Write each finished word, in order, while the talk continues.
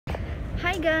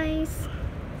Hi guys!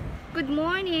 Good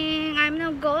morning! I'm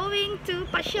now going to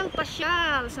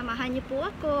PASYAL. Samahan niyo po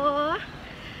ako.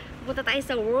 Punta tayo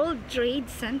sa World Trade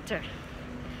Center.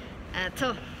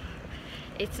 Eto,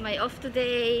 it's my off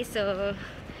today, so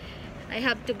I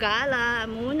have to gala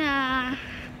muna.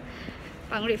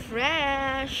 Pang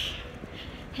refresh.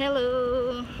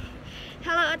 Hello!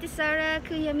 Hello Ate Sarah,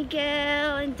 Kuya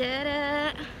Miguel, and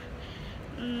Dada.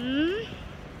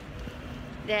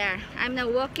 There, I'm now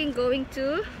walking, going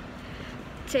to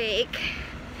take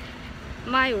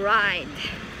my ride.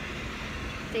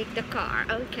 Take the car,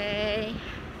 okay.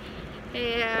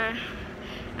 Here,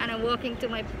 and I'm walking to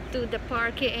the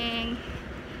parking.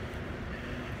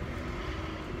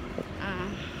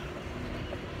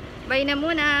 Bye na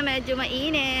muna, medyo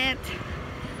mainit.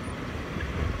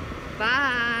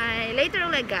 Bye! Later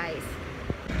ulit guys.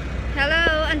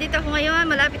 Hello, andito ako ngayon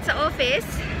malapit sa office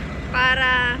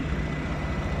para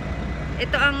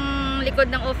ito ang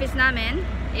likod ng office namin.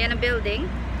 Ayan ang building.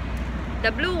 The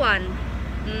blue one.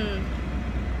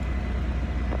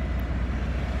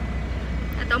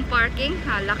 Ito ang parking.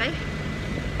 Laki.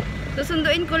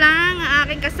 Susunduin ko lang ang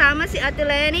aking kasama si Ate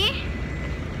Lenny.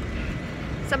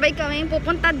 Sabay kami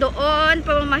pupunta doon,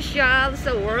 pamamasyal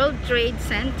sa World Trade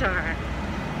Center.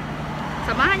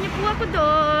 Samahan niyo po ako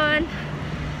doon.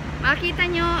 Makita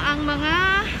nyo ang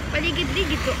mga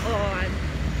paligid-ligid doon.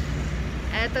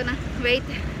 Eto na, wait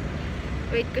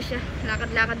ko siya,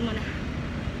 lakad-lakad muna.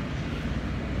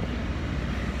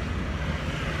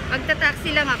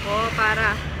 Magta-taxi lang ako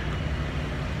para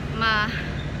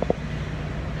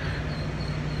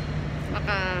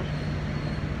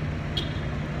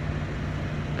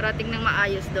parating ng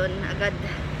maayos doon agad.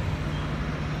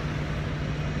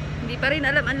 Hindi pa rin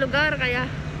alam ang lugar, kaya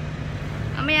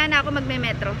mamaya na ako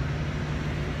magme-metro.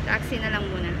 Taxi na lang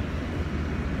muna.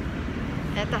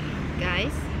 Eto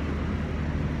guys.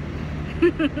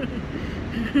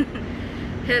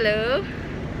 Hello.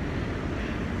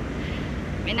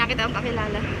 May nakita akong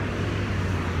kakilala.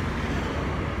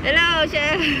 Hello,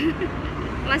 chef.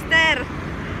 Master.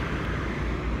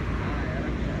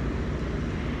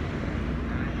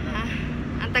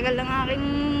 Ang tagal lang aking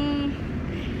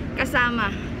kasama.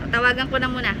 Tawagan ko na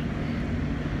muna.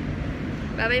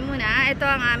 Babay muna. Ito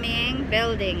ang aming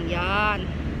building. Yan.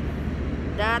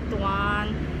 That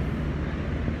one.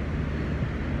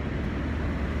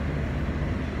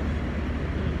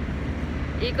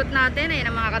 Ikot natin. Ayan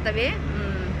ang mga katabi.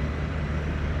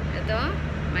 Ito.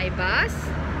 May bus.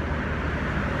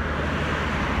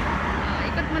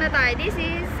 Ikot muna tayo. This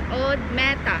is Old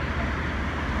Meta.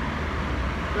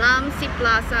 Lamsi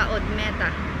Plaza, Old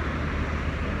Meta.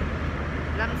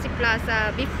 Lamsi Plaza.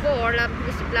 Before,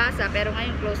 Lamsi Plaza. Pero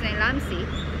ngayon close na yung Lamsi.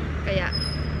 Kaya,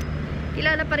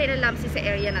 kilala pa rin ang Lamsi sa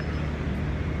area na to.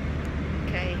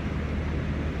 Okay.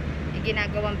 Yung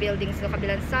ginagawang buildings sa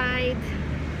kabilang side.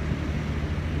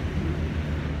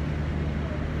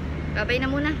 Babay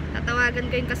na muna. Tatawagan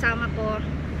ko yung kasama ko.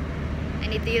 I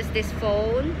need to use this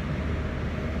phone.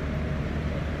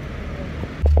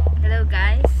 Hello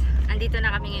guys. Andito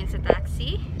na kami ngayon sa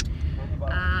taxi.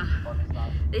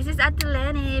 This is Ate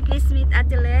Lenny. Please meet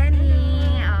Ate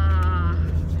Lenny.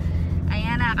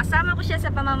 Ayan na. Kasama ko siya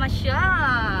sa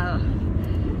pamamasyal.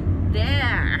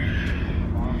 There.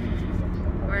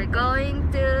 We're going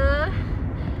to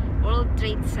World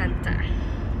Trade Center.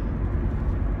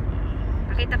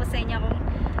 Nakita ko sa inyo kung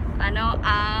ano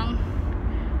ang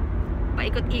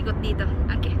paikot-ikot dito.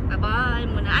 Okay, bye-bye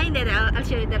muna. Ay, hindi, I'll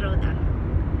show you the road.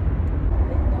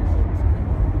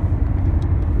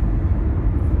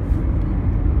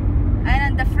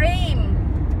 Ayan, the frame.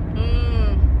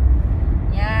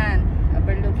 Yan,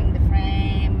 overlooking the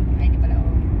frame. Ay, di pala,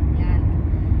 oh. Yan.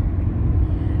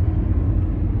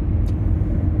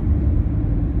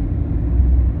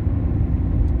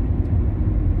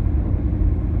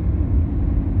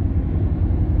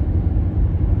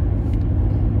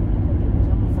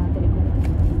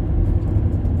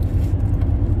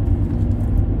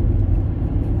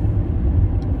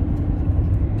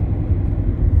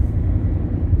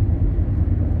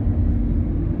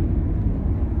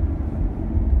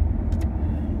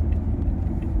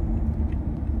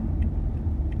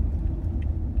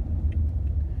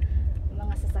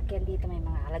 Dito may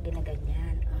mga alagay na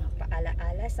ganyan,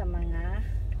 paala-ala sa mga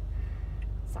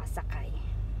sasakay.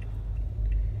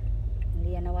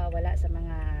 Hindi yan nawawala sa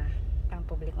mga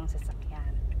pampublikong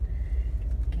sasakyan.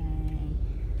 Okay.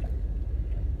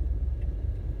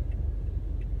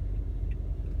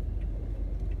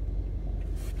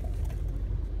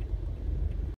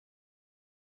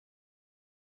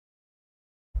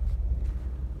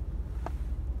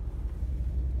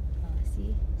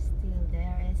 See, still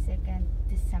there is 2nd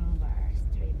December.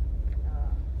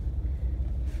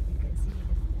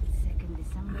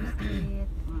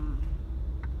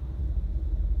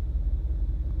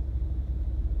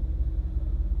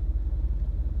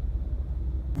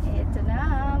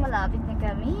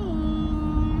 kami.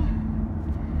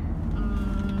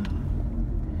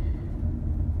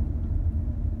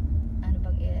 Ano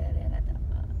bang area na to?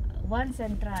 One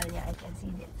Central. Yeah, I can see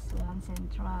this. One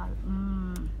Central.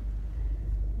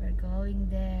 We're going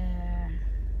there.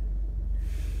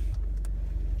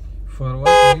 For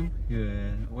what time?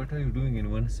 Yeah. What are you doing in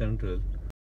One Central?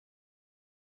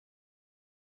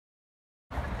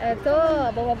 Eto,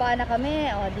 bababa na kami.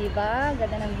 O, diba?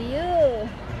 Ganda ng view.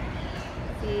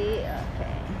 See?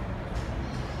 Okay.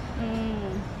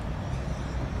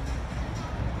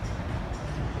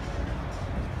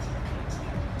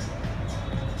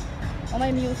 Oh,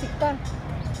 may music pa.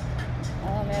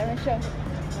 Oh, meron siya.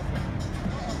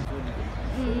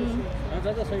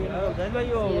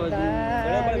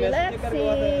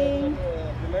 Relaxing.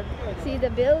 See the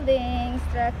building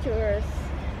structures.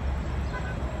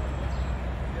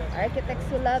 Architects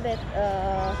will love it.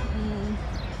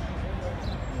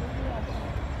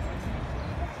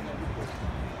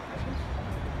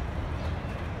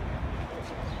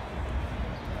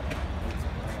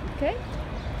 Okay.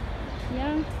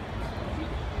 Yan.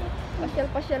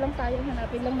 Pasyal-pasyal lang tayo.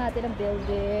 Hanapin lang natin ang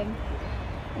building.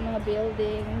 Yung mga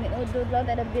building. Doon lang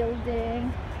tayo ang building.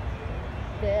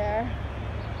 There.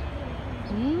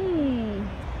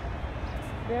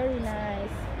 Very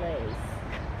nice place.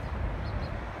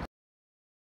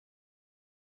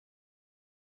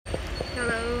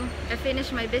 Hello. I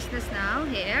finished my business now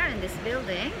here in this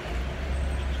building.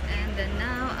 And then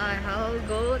now I'll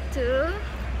go to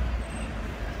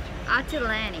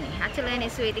Atilani. Atilani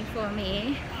is waiting for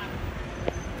me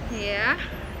here.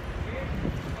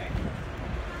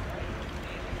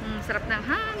 Sarap ng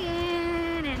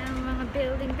hangin and ang mga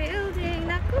building.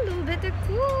 Nakulubit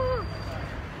ako.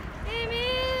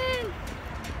 Amen.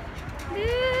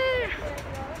 There.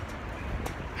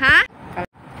 Ha?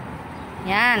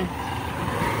 Yan.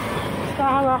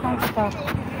 Kahawakan kita.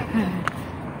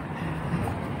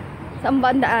 Saan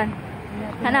bandaan?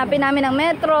 Hanapin namin ang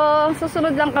metro.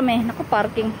 Susunod lang kami. Naku,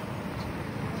 parking.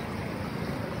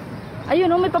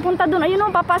 Ayun, may papunta doon. Ayun,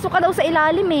 papasok ka daw sa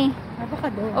ilalim eh. Baka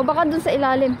doon. O baka doon sa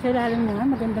ilalim. Sa ilalim na nga,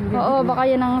 magandang view. Oo, baka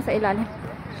yan ang sa ilalim.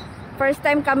 First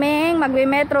time kaming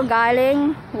magme-metro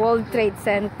galing World Trade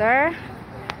Center.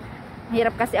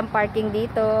 Hirap kasi ang parking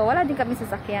dito. Wala din kami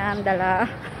sasakyan, dala.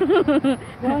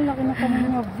 Wala, laki na kami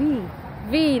ng V.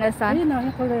 V, nasaan? Ayun na,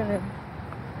 yung kulay red.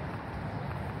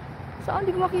 Saan?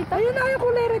 Hindi ko makita. Ayun na, yung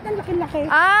kulay red. Ang laki-laki.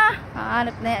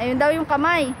 Hanap na yan. Ayun daw yung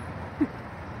kamay.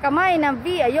 Kamay na V,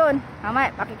 ayun.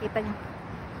 Kamay, makikita nyo.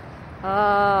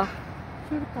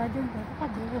 Sure ka dyan ba? Baka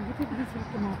doon. Buti sila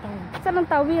tumatay. Saan ang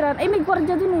tawiran? Ay, may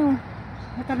gwardiya dun eh.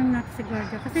 Matanong natin si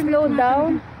Guardia. Kasi Slow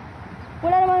down.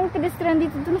 Wala namang pedestrian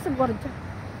dito. Doon sa gwardiya.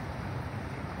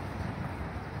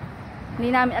 Hindi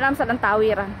namin alam saan ang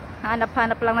tawiran.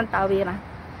 Hanap-hanap lang ng tawiran.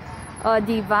 O,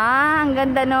 diba? Ang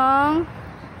ganda nung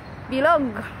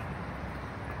bilog.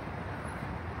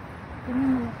 Tingnan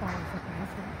mo na tao sa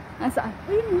taas. Saan?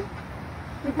 Ayun.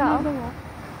 May tao?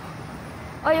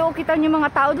 Ay, kita niyo mga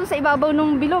tao doon sa ibabaw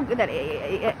ng bilog.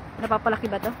 Napapalaki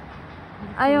ba to?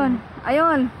 Ayun.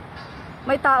 Ayun.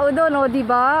 May tao doon, o,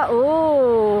 diba?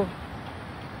 Oh.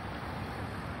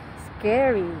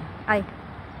 Scary. Ay.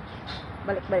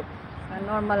 Balik.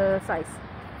 Normal size.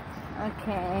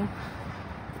 Okay.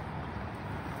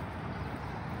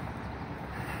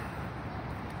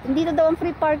 Dito daw ang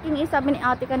free parking eh, sabi ni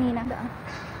ate kanina.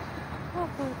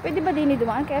 Okay. Pwede ba din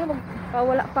dumaan? Kaya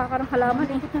wala pa ka ng halaman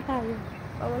eh. Ikot na tayo.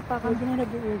 Bawal pa ka. Pwede na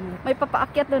nag-iinit. May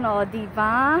papaakyat doon, o,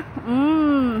 diba?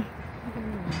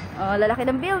 Oh, lalaki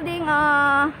ng building,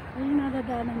 Ayun,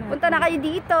 nadadaanan natin. Punta na kayo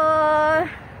dito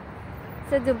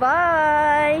sa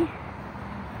Dubai.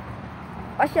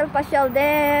 Pasyal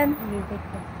din. Ikot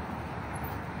pa.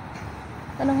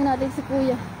 Tanungin natin si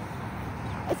kuya.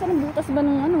 Ay, saan ang butas ba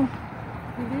ng ano?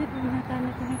 Hindi,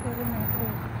 natanap ko yung metro.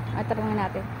 Tanungin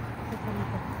natin.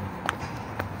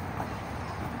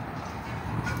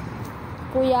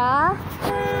 Kuya,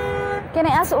 can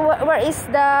I ask where is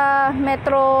the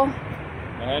metro?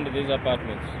 Behind these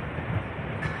apartments.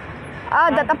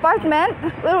 That apartment?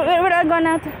 We're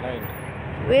gonna... Behind.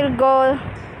 We'll go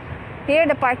here,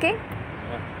 the parking?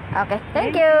 Yeah. Okay,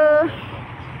 thank you.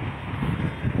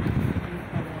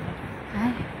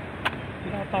 Ay,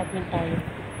 Apartment tayo.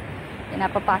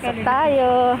 pinapapasok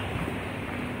tayo.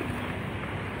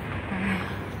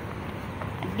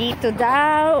 Dito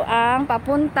daw ang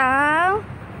papuntang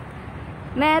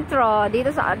metro. Dito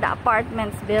sa the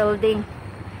apartments building.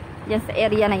 Diyan sa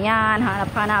area na yan.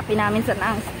 Hanapin namin sa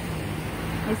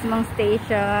mismong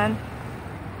station.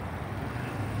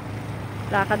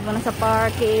 Lakad muna sa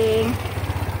parking.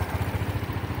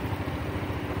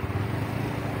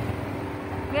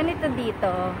 Ganito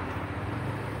dito.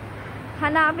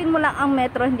 Hanapin mo lang ang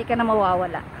metro, hindi ka na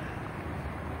mawawala.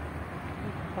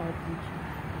 Parking siya.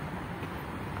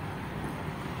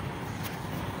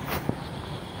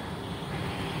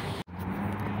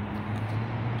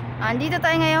 Andito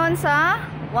tayo ngayon sa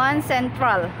 1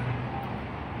 Central.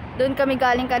 Doon kami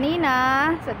galing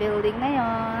kanina sa building na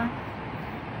yon.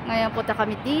 Ngayon punta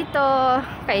kami dito.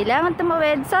 Kailangan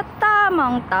tumawid sa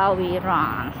tamang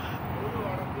tawiran.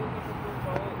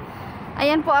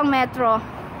 Ayan po ang metro.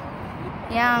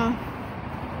 Yang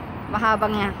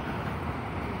mahabang yan.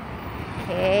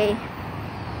 Okay.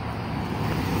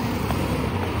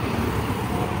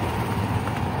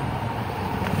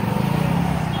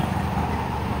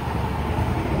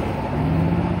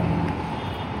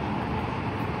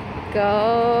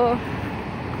 Go.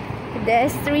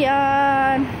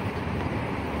 Pedestrian.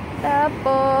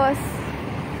 Tapos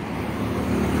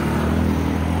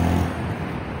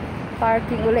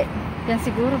parking ulit. Yan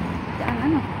siguro. Yan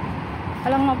ano.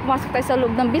 Alam mo, pumasok tayo sa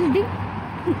loob ng building.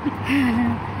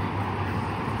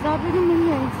 Sabi naman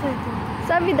niya,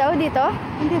 Sabi daw dito.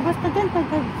 hindi, basta dyan,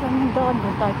 pagkag sa doon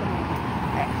tayo.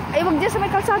 Ay, wag dyan sa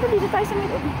may kalsada. Dito tayo sa may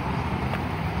loob.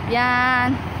 Yan.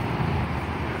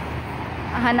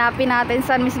 Hanapin natin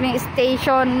saan mismo yung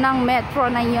station ng metro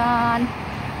na yan.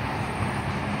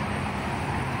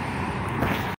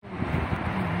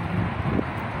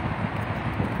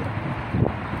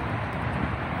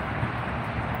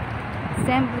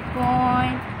 Assembly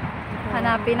point.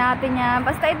 Hanapin natin yan.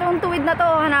 Basta itong tuwid na to,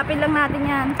 hanapin lang natin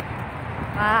yan.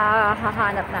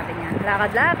 Hahanap natin yan.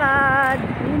 Lakad-lakad.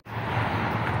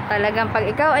 Talagang pag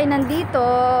ikaw ay nandito,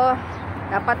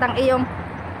 dapat ang iyong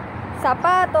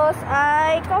sapatos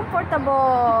ay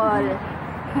comfortable.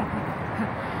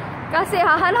 Kasi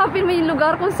hahanapin mo yung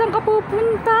lugar kung saan ka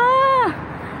pupunta.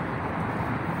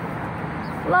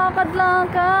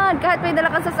 Lakad-lakad. Kahit may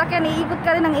dala kang sasakyan, iikot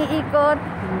ka rin ng iikot.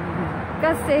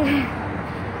 Kasi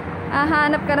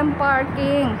hahanap ka ng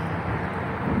parking.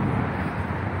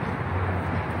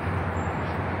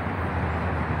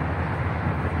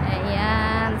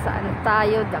 Ayan, saan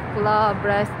tayo? The Club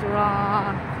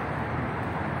Restaurant.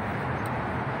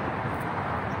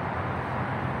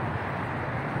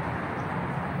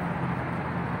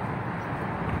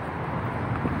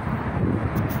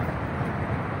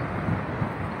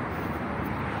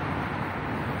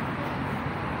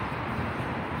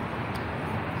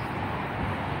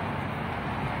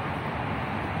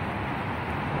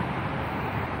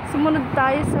 Sumunod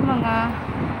tayo sa mga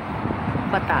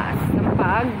batas ng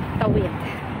pagtawid.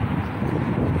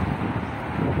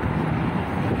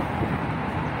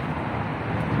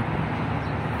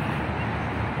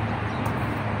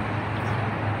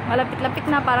 Malapit-lapit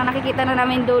na, parang nakikita na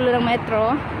namin dulo ng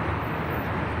metro.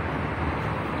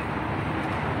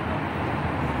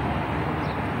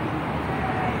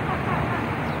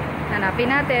 Hanapin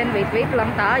natin, wait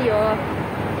lang tayo.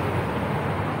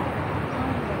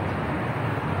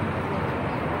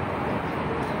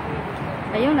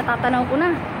 Ayun, natatanaw ko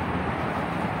na.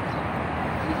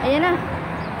 Ayan na.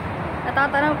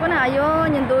 Natatanaw ko na.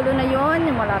 Ayun, yung dulo na yun.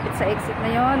 Yung malapit sa exit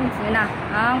na yun. Yun na,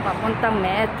 ang papuntang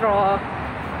metro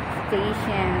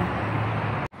station.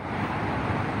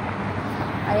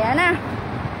 Ayan na.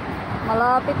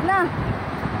 Malapit na.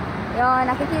 Yun,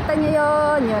 nakikita nyo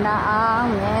yun. Yun na ang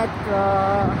metro.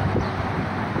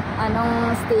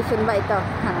 Anong station ba ito?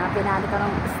 Hanapin natin ito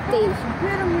ng station.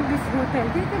 Meron mo this hotel.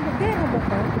 Dito ba? Dito ba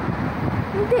ito?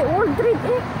 Hindi, World Trade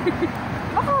eh.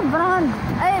 Baka brand.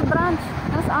 Ay, branch.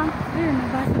 Nasaan? Ayun,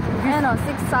 nabasa ko. Ayan o,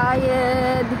 Six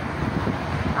Sayed.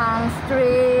 Ang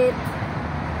street.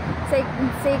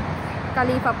 Sheikh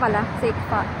Khalifa pala. Sheikh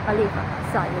Khalifa.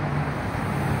 Sayed.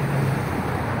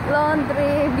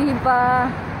 Laundry,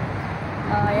 Viva.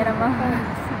 Ayan naman.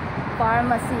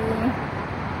 Pharmacy.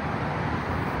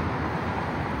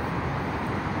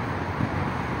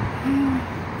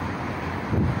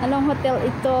 Anong hotel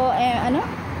ito? Ano?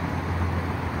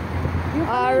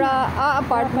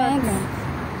 Apartments.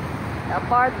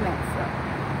 Apartments.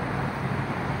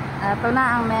 Ito na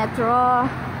ang metro.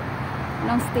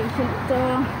 Anong station ito?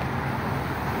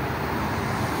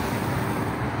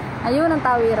 Ayun ang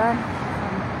tawiran.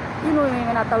 Yun yung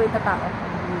may natawid na tao.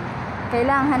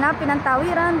 Kailangan hanapin ang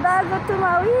tawiran bago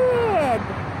tumawid.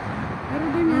 Pero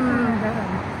doon yata nadaran.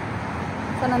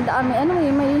 Sa nandaan may ano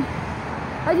may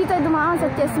ay dito tayo dumaan sa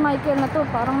Chess Michael na to.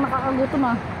 Parang nakakagutom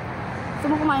ah. Gusto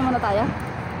mo kumain muna tayo?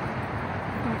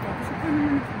 Kasi pa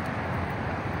naman.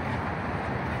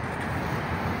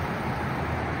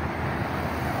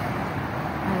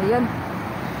 Ayun.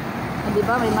 Di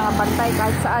ba may mga bantay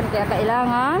kahit saan. Kaya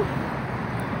kailangan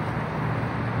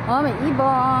Oh, may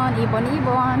ibon. Ibon,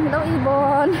 ibon. Hello,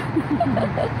 ibon.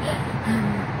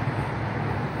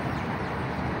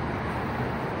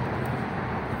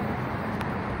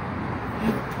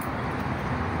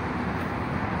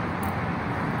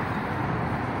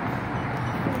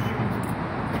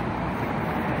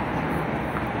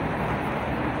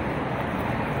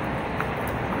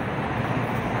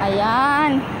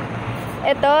 Ayan.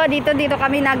 Ito, dito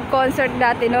kami nag-concert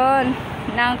dati noon.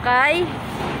 Nang kay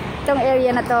itong area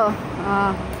na to.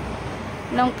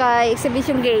 Nung kay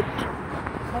Exhibition Gate.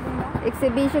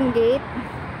 Exhibition Gate.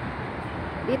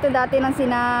 Dito dati lang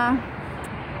sina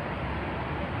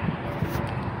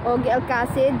Ogie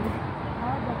Alcacid.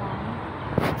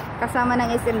 Kasama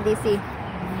ng SMDC.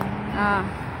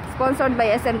 Sponsored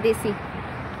by SMDC.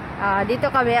 Dito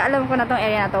kami, alam ko na tong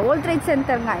area na to. World Trade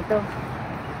Center nga ito.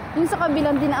 Yung sa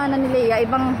kabilang dinaanan ni Leia,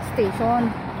 ibang station.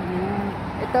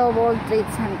 Ito, World Trade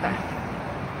Center.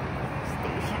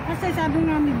 Station. Kasi sabi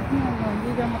namin,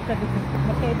 hindi ka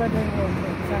magkaiba doon yung World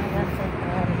Trade Center.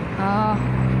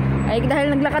 Ay, dahil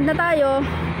naglakad na tayo,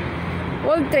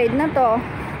 World Trade na to.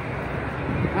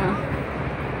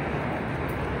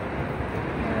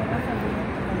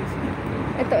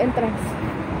 Ito, entrance.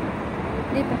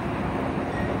 Dito.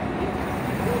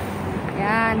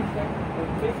 Yan.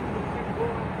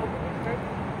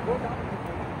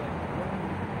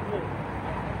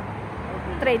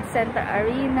 Trade Center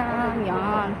Arena.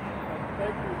 Yan.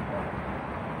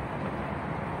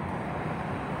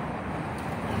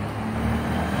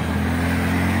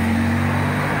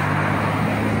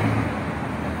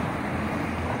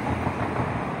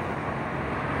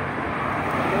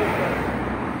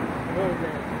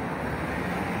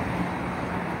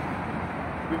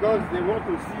 Because they want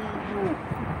to see you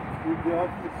with the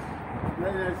office.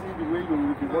 Then they see the way you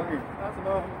will be working.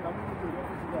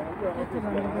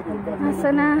 Nasa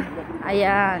na?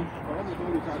 Ayan.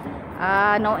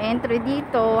 No entry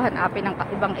dito. Hanapin ang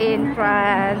ibang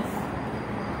entrance.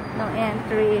 No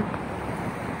entry.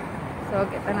 So,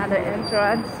 get another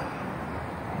entrance.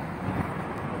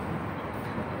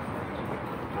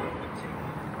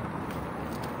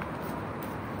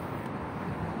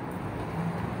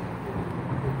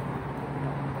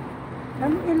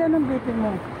 Ilan ang bitin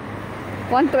mo?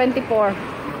 124.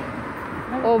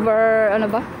 Over, ano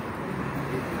ba?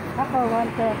 Ako,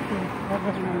 130.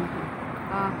 Over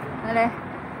 90. Nale.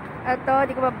 Ito,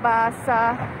 di ko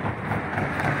mabasa.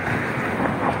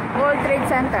 World Trade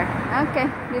Center. Okay,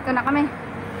 dito na kami.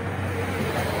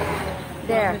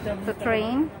 There, to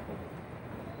train.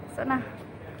 So na.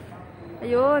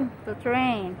 Ayun, to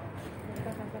train.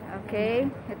 Okay,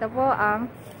 ito po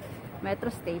ang metro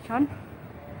station.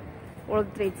 World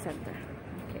Trade Center.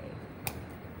 Okay.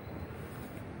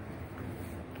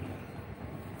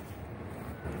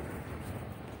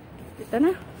 Dito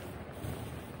na.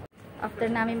 After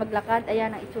namin maglakad,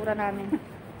 ayan ang itsura namin.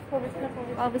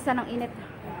 Pawisan ng init.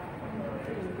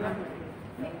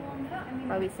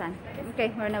 Pawisan.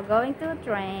 Okay, we're now going to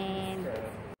train.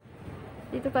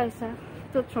 Dito tayo sa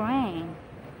to train.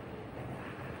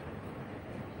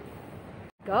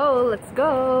 Go, let's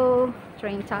go.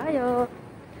 Train tayo.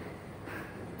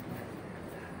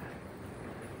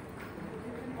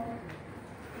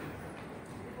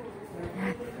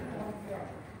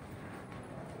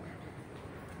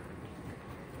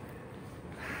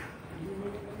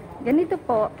 Ganito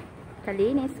po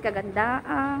kalinis, kaganda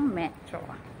ang metro.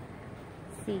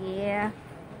 See?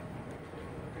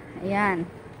 Ayan.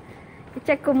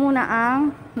 I-check ko muna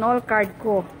ang NOL card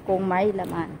ko kung may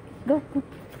laman. Go, go.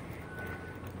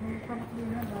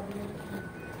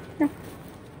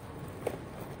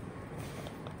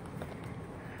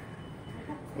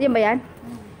 Yan ba yan?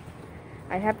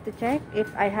 I have to check if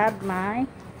I have my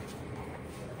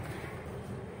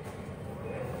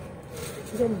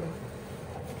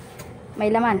may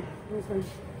laman.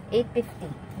 850.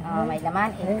 Oh, may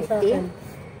laman.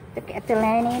 850. Ito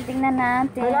lang. Tingnan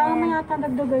natin. Kailangan mo yata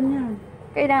dagdagan yan.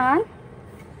 Kailangan?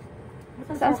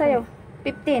 Saan sa'yo?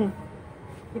 15.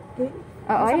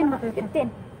 50? Oo, ayun. 15.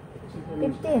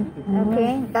 15.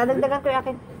 Okay. Dadagdagan ko yung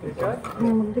akin.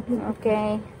 Okay.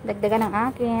 Dagdagan ng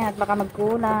akin. At baka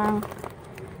magkulang.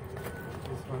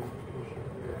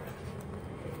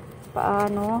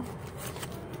 Paano?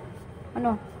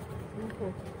 Ano?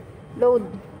 Load.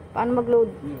 Paano mag-load?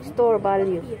 Store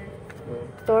value.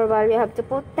 Store value. Have to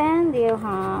put 10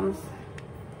 dirhams.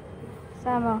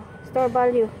 Sama. Store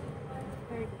value.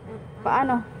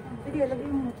 Paano? Sige, lagay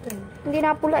mo 10. Hindi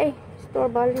na pula eh. Store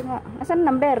value nga. Asan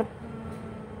number?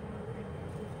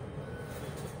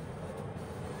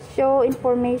 Show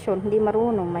information. Hindi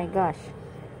marunong. My gosh.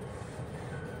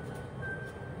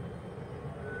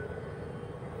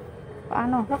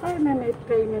 Paano? Baka may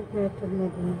payment method na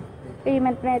din.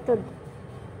 Payment method.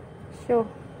 Show.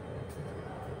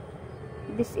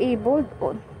 Disabled.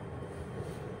 Oh.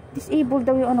 Disabled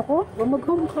daw yung ano ko.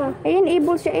 Mag-home ka. Eh,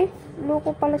 enable siya eh.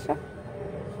 Loko pala siya.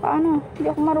 Paano? Hindi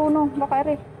ako marunong. Baka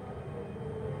ere.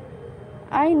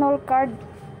 Ay, null card.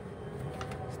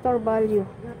 Store value.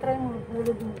 Na-try mo.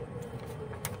 Hulog mo.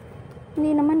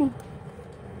 Hindi naman eh.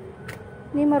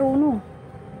 Hindi marunong.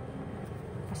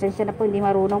 Pasensya na po, hindi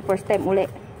marunong. First time uli.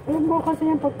 Alam mo kasi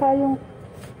yan pagka yung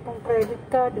pang credit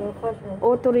card o kasi.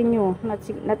 Auto renew.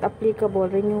 Not applicable.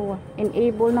 Renew.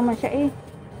 Enable naman siya eh.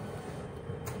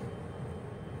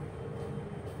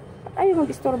 Ayaw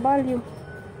mag-store value.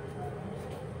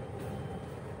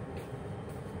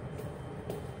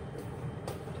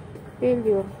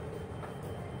 Failure.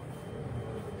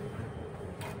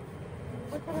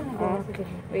 Okay.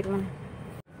 Wait man.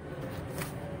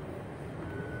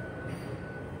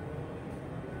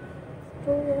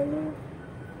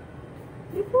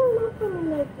 Before not coming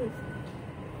like this.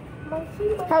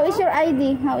 How is your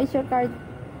ID? How is your card?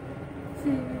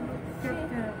 See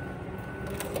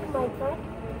my card.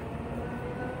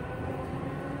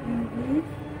 English.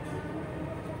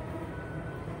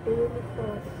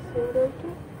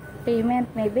 Payment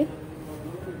maybe?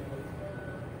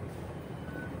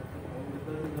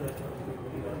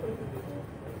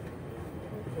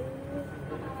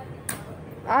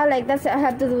 Ah, like that, I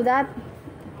have to do that?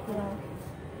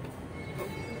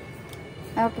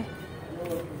 Okay.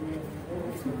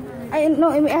 I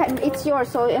no, it's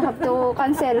yours, so you have to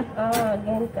cancel.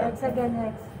 Again, next again,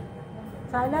 next.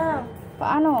 Sana.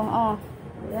 Paano? Oh.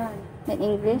 Yan. In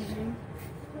English?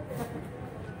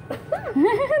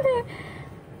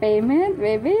 Payment,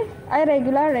 baby? Ay,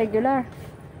 regular.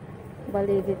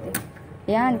 Validity.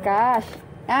 Yan, cash.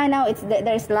 Ah, now it's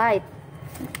there's light.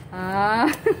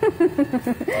 Ah.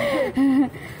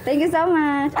 Thank you so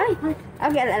much. Ay,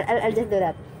 okay, I'll just do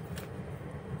that.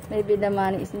 Maybe the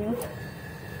money is new.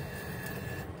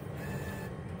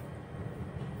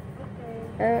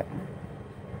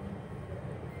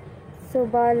 So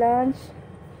balance,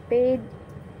 paid,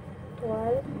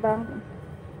 12. bank.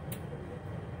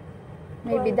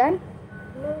 Maybe done?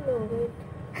 No, wait.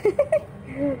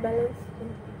 Balance.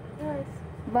 Nice.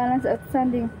 Balance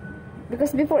outstanding.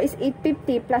 Because before is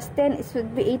 850 plus 10 it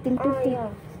should be 1850. Yeah.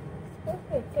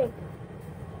 Okay.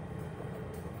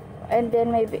 And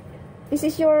then maybe this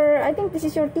is your, I think this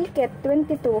is your ticket,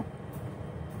 22.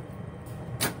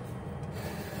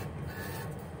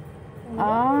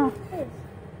 Ah.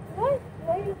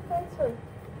 Why you cancel?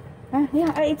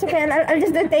 Yeah, it's okay. I'll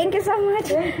just do it. Thank you so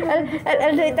much.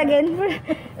 I'll do it again.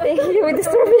 Thank you. We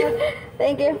disturb you.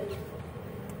 Thank you.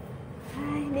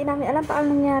 Ay, hindi namin alam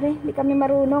paano nangyari. Hindi kami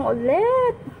marunong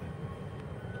ulit.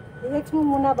 I-X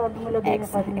mo muna bago mo lagay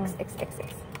yung card mo. X.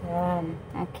 Yan.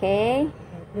 Okay.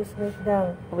 Please wait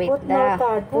down. Wait Put na. no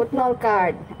card. Put null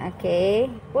card. Okay.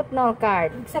 Put null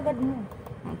card. Sagad mo.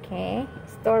 Okay.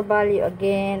 Store value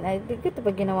again. Ay, ito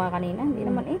ba ginawa kanina? Hindi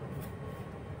naman eh.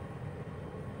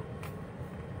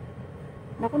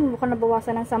 Naku, mukhang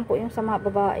nabawasan ng 10 yung sa mga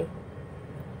babae.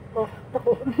 Oh,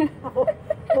 ako.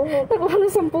 Nakuha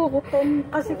ng 10 ko.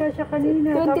 Kasi ka siya kanina.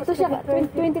 22 siya,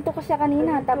 22 ka siya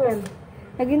kanina. Tapos,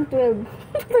 naging 12.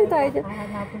 Tayo tayo dyan.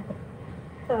 Hanapin ko.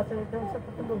 Sasalita sa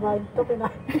pagbabae ito.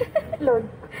 Lord.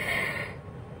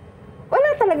 Wala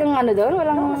talagang ano doon?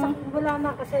 Walang... Wala na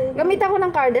kasi. Gamit ako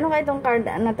ng card. Ano kaya itong card?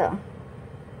 Ano to?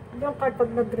 Yung card pag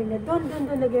nag-ring na. Doon.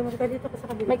 Lagay mo ka dito ka sa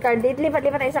kabila. May card date. Lipat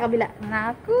tayo sa kabila.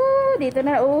 Naku, dito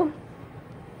na.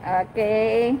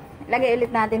 Okay. Lagay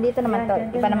ulit natin. Dito naman to.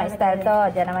 Iba naman style to.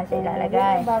 Diyan naman siya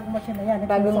ilalagay. Bagong machine na yan.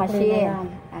 Bagong machine.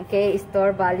 Okay.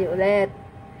 Store value ulit.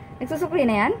 Nagsusukli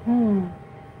na yan?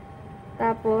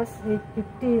 Tapos,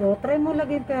 850. O, try mo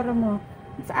lagay yung pera mo.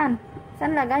 saan?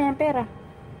 Saan lagay ang pera?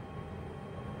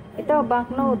 Ito,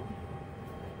 banknote.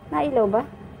 Nailaw ba?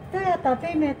 Ito yata,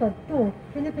 pay method 2.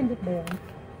 Pinipindot ba yan?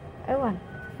 Ewan.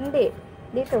 Hindi.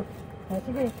 Dito. O,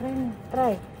 sige, try mo.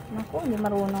 Try. Naku, hindi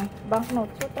marunong. Banknote.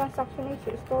 So, transaction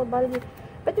issue. Store value.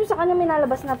 Ba't yung sa kanya may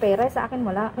nalabas na pera? Sa akin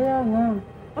wala. Kaya nga.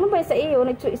 Ano ba yung sa iyo?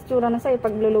 Nag-istura na sa'yo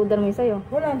pag luludan mo yung sa'yo.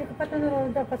 Wala, hindi ko pa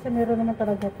tanong kasi meron naman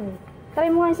talaga ito.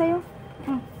 Try mo nga yung sa'yo.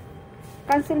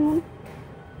 Cancel mo na.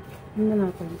 Hindi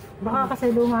natin. Baka kasi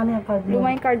luma na yung card mo. Luma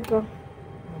yung card ko.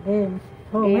 Game.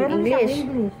 Oh, Game, meron English. siya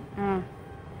English.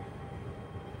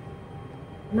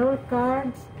 No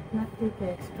cards, not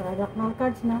tickets. Product, no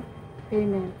cards na.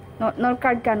 Payment. Null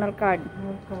card ka, null card.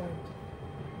 No cards.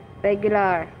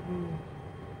 Regular.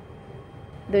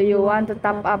 Do you want to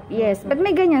top up? Yes. Ba't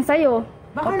may ganyan sa'yo?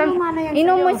 Baka luma na yan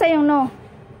Inom mo sa'yo. sa'yo, no?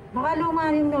 Baka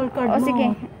luma yung no card O, mo.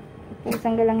 sige.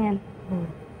 Pusang galang yan.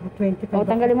 25. O,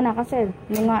 tanggalin mo na kasi.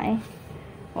 Hindi nga eh.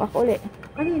 O, ako ulit.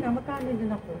 Kanina, magkano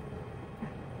din ako?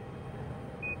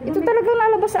 Ito talagang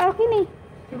nalabas sa akin eh.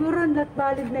 Siguro not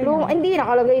valid na yun. Hindi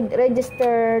nakalagay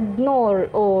registered null.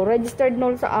 O, registered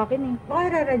null sa akin eh. Baka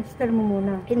re-register mo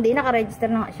muna. Hindi, naka-register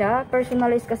na nga siya.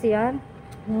 Personalized kasi yan.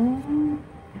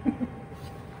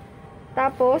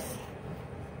 Tapos,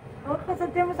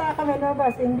 Kasadya mo sa akin may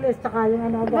nabas, English, tsaka yung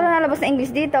ano ano ba nalabas na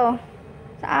English dito?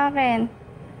 Sa akin.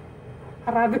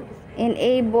 Arabic.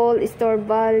 Enable, store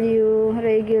value,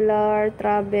 regular,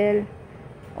 travel,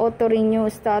 auto-renew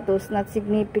status, not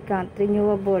significant,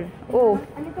 renewable. Oh,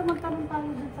 Ano ito, magtanong tayo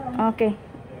dun sa okay.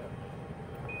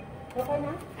 Okay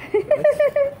na?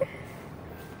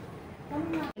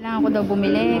 Kailangan ko daw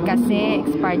bumili kasi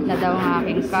expired na daw ang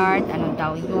aking card. Ano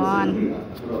daw yun?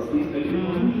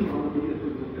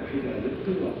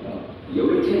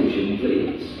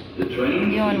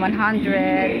 Yun,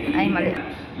 100. Ay, mali.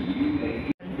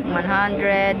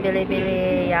 100.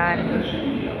 Bili-bili. Yan.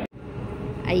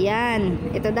 Ayan.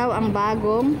 Ito daw ang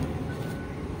bagong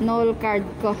null card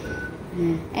ko.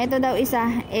 Ito daw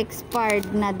isa.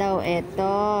 Expired na daw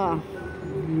ito.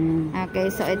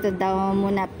 Okay, so ito daw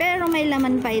muna. Pero may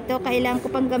laman pa ito. Kailangan ko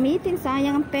pang gamitin.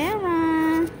 Sayang ang pera.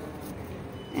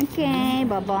 Okay,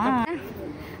 bye-bye.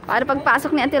 Para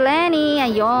pagpasok ni Ate Lenny.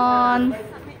 Ayun.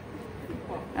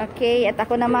 Okay, at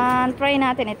ako naman. Try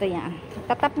natin ito yan.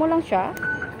 Tatap mo lang siya.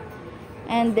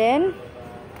 And then,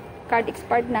 card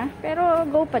expired na. Pero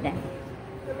go pa din.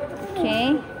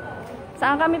 Okay.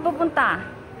 Saan kami pupunta?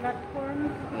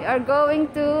 Platform. We are going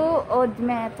to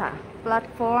Odmeta.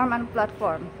 Platform and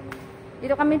platform.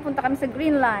 Dito punta kami sa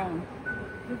Green Line.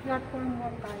 Yung platform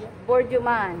 1 tayo.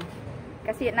 Borduman.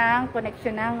 Kasi ng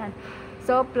connection ng.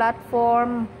 So,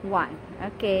 platform 1.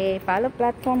 Okay, follow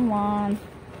platform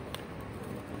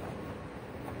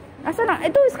 1. Asa na?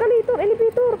 Ito, escalator,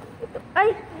 elevator. Ito.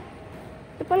 Ay!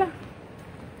 Ito pala.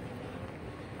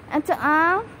 Ito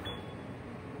ang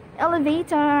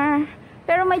elevator.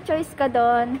 Pero may choice ka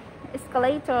doon.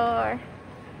 Escalator.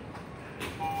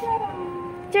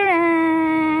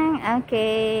 Tcharam!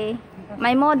 Okay.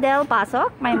 May model.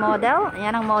 Pasok. May model.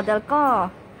 Yan ang model ko.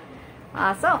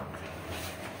 Pasok.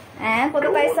 And punta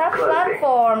tayo sa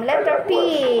platform. Letter P.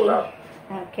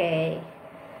 Okay.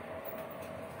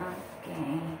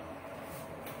 Okay.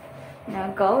 Now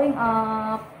going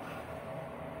up.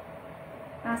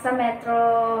 Nasa Metro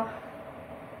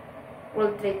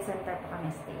World Trade Center pa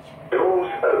kami station. Doors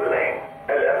opening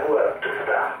and at work to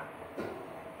start.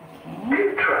 Okay.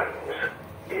 Two trains.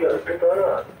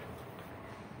 Ilan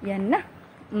Yan na.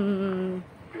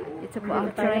 Ito po ang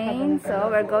train.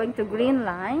 So, we're going to Green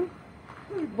Line.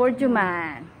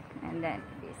 Borduman. And then,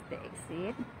 this is the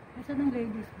exit. Asa ng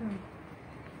ladies doon?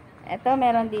 Ito,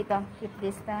 meron dito. Keep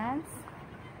distance.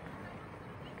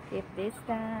 Keep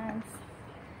distance.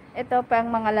 Ito pang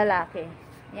mga lalaki.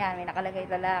 Yan, may nakalagay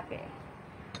lalaki.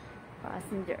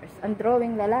 Passengers. Ang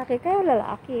drawing lalaki. Kaya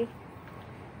lalaki.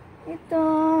 Ito,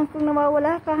 kung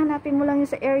nawawala ka, hanapin mo lang yung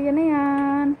sa area na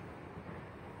yan.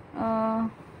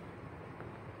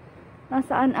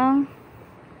 Nasaan ang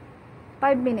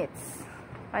 5 minutes?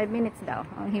 5 minutes daw.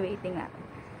 Ang waiting natin.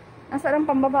 Nasaan ang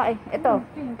pambabae? Ito.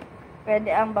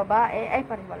 Pwede ang babae. Ay,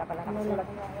 parang wala pala.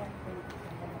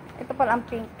 Ito pala ang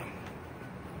pink.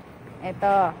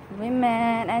 Ito.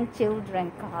 Women and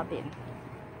children cabin.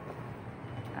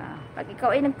 Pag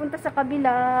ikaw ay nagpunta sa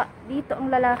kabila, dito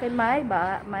ang lalaki may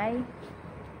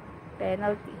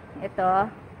penalty.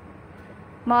 Ito.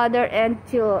 Mother and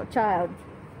child.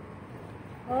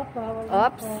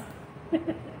 Oops.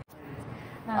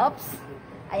 Oops.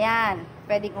 Ayan.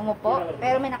 Pwedeng umupo.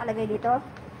 Pero may nakalagay dito.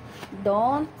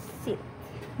 Don't sit.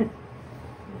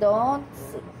 Don't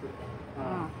sit.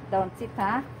 Don't sit,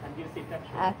 ha?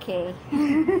 Okay.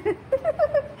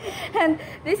 And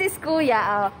this is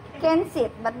Kuya. Can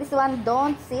sit. But this one,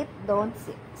 don't sit. Don't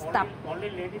sit. Stop. Only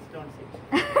ladies don't sit.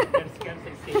 Gents can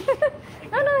sit.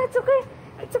 No, it's okay.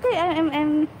 It's okay.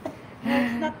 I'm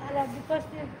It's not allowed because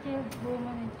they're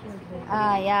women and children.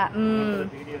 yeah.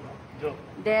 Video, no? Joke.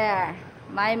 There.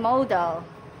 My model.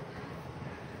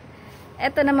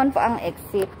 Ito naman po ang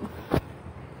exit.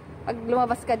 Pag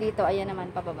lumabas ka dito, ayan naman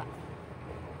pababa.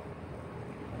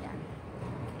 Ayan.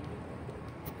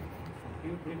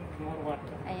 You bring more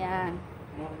water. Ayan.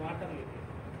 More water later.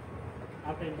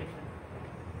 After injection.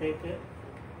 Take it.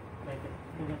 Like it.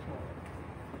 Too much water.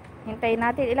 Hintayin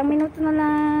natin. Ilang minuto na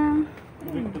lang.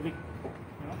 Too big.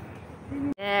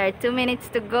 There. 2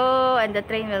 minutes to go and the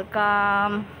train will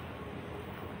come.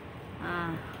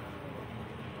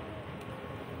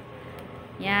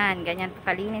 Yan. Ganyan po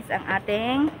kalinis ang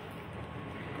ating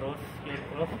Cross. Here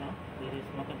cross, no? This is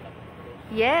not a cross.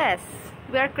 Yes,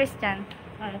 we are Christian.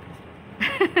 I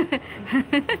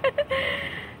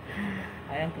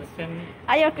am Christian.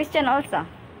 Ah, you're Christian also.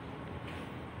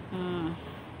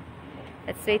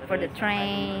 Let's wait for the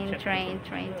train.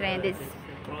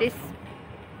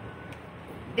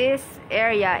 This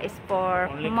area is for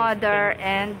Only mother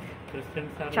and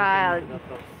Christians are child. using the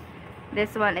cross.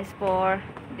 this one is for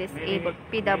disabled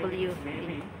PW.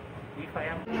 Maybe if I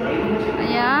am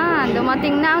Ayan,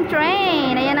 dumating na ang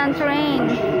train. Ayan ang train.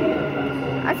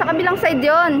 Ah, sa kabilang side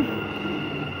yon.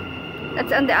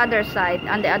 That's on the other side,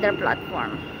 on the other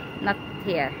platform. Not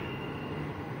here.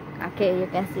 Okay, you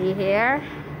can see here.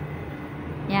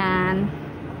 Yan.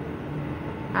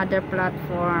 Other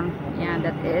platform. Yan,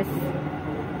 that is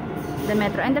the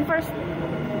metro. And the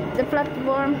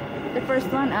platform, the first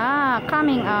one,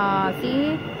 coming.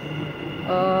 See?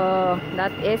 Oh,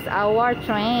 that is our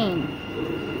train.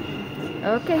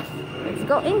 Okay, let's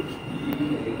go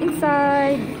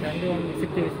inside.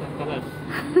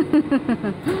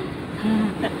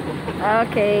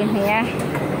 Okay, yeah.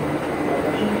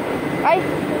 Ay!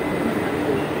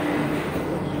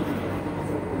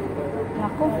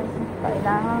 Naku,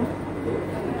 kailangan.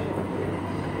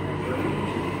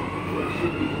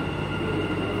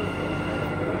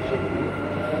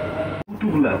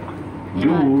 تغلق.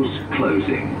 Doors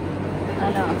closing.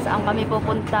 Ano, saan kami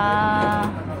pupunta?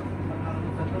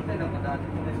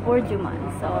 Borjuman.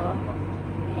 So,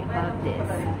 about this.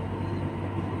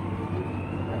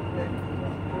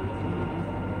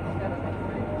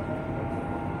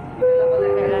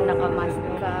 Kailan nakamask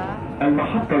ka?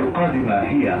 المحطة القادمة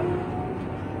هي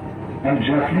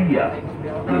الجافلية.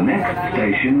 The next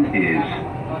station is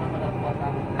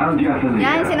Yan,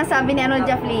 الجافلية. sinasabi ni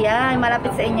Jaflia,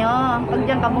 malapit sa inyo. Pag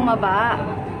dyan ka bumaba.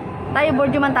 Tayo,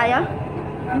 Borjuman tayo?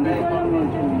 Hindi ko alam yun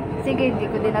dyan. Sige, hindi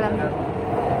ko din alam.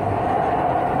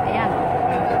 Ayan.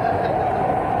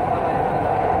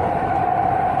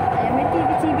 Ayan, may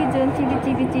TV dyan.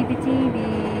 TV.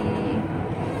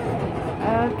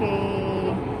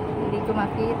 Okay. Hindi ko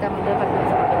makita. Magdapat na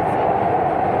sa kapatid.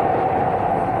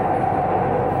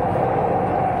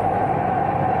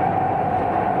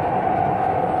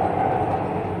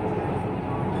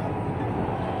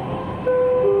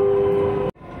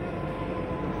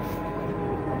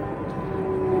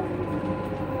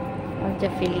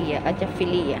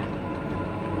 Ajafilia.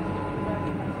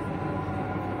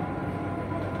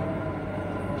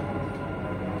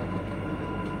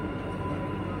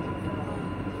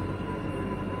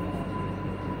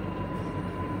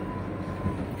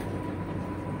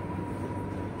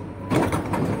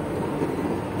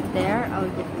 There,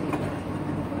 Ajafilia.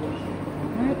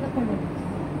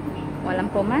 Walang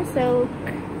pumasok.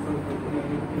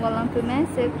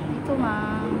 Ito nga.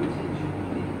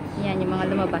 Yan, yung mga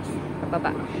lumabas.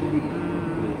 Baba.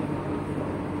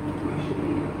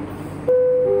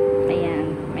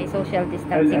 Ayan, may social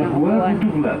distancing ang upuan. الأبواب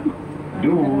تغلق.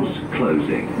 Doors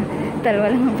closing.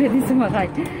 Dalawa lang ang pwede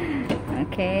sumakay.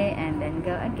 Okay, and then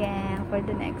go again for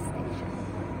the next station.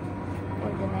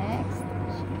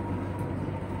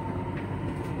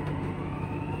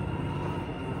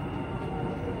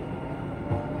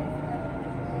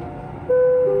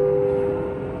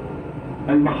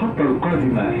 المحطة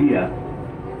القادمة هي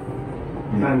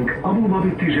بنك أبو ظبي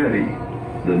التجاري.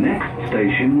 The next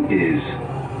station is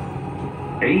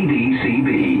ADCB.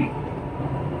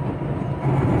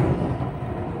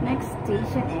 Next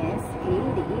station is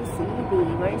ADCB.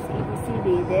 Where is ADCB?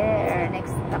 There.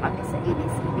 Next na kami sa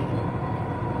ADCB.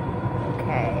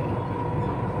 Okay.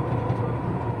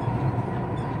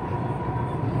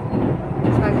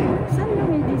 Saan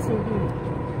yung ADCB?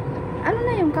 Ano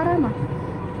na yung Karama?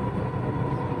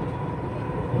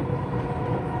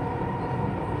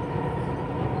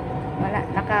 Wala.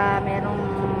 Merong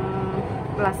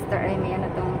cluster ay may ano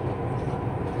tong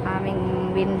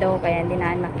aming window kaya hindi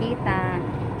na makita.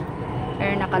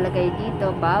 Pero nakalagay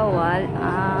dito bawal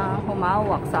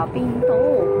humawak sa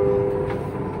pinto.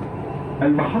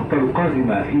 المحطة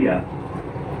القادمة هي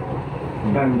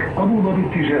بنك أبو ظبي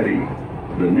التجاري.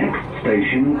 The next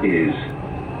station is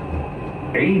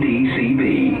ADCB.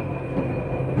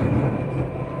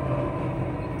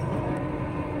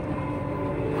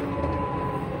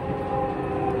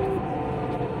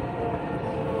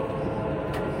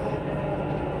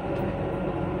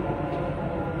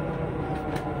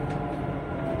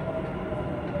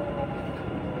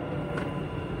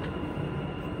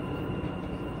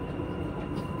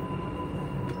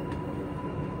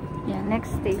 Yeah, next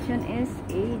station is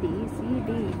ADCB.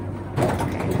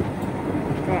 Okay.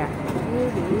 There.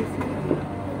 ADCB.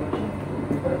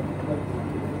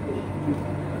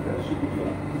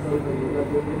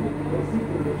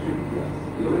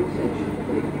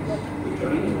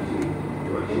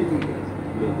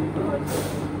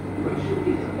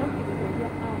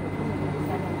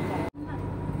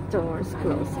 Doors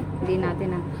closed. Hindi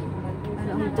natin ang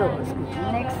doors.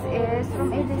 Next is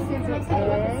from ABC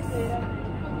is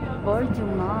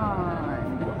Borjuman.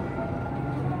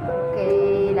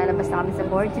 Okay, lalabas na kami sa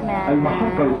Borjuman.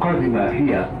 المحطة القادمة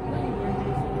هي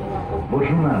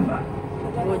برجمان،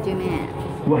 Borjuman.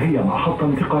 وهي محطة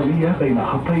انتقالية بين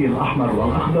خطي الأحمر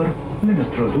والأخضر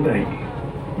لمترو دبي.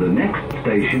 The next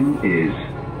station is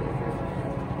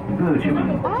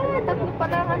Burjuman. Tatlo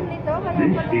palahan nito.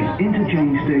 This is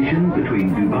interchange station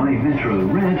between Dubai Metro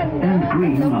Red and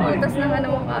Green Line. Tapos ng ano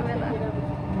mong camera.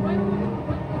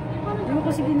 Hindi ko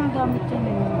kasi ginagamit yan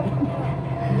eh.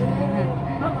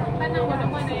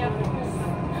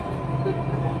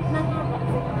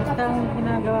 Basta ang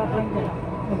ginagawa ko lang dyan.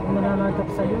 Pag mananatok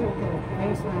sa YouTube,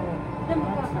 ayos na ako.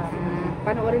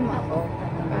 Panoorin mo ako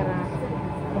para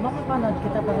Kung makapanood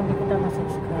kita pag hindi kita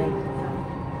ma-subscribe.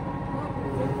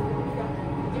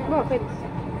 bakit?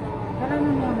 Kala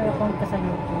naman mo may account ka sa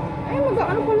YouTube. Ay,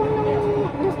 mag-ano ko lang ng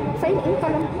sign in ka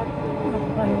lang.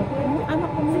 Yung anak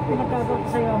ko may pinagagawa ko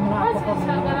sa'yo ang mga ako ko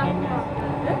mga ganyan.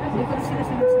 Hindi ko sila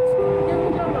sinasubscribe.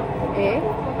 Eh?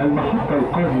 المحطة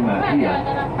القادمة هي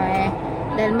Ay,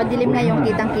 dahil madilim ngayon,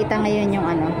 kitang-kita ngayon yung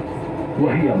ano.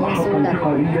 وهي محطة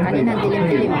انتقالية بين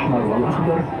خطي الأحمر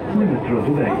والأخضر لمترو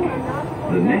دبي.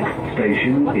 The next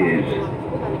station is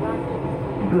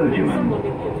Burjuman.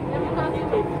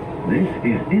 This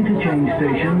is interchange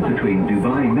station between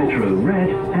Dubai Metro Red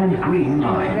and Green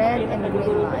Line. Red and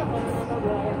green lights.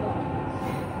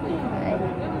 Okay.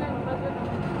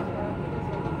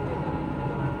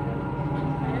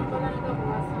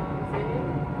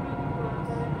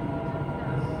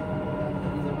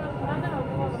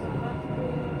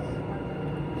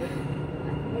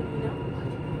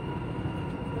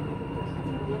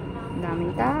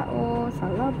 Daming tao sa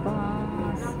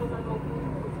labas.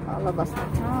 Lalabas na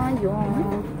tayo.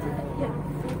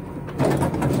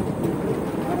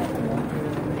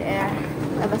 Yeah,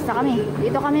 labas na kami.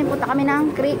 Dito kami, punta kami ng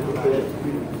creek.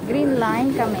 Green line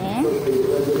kami.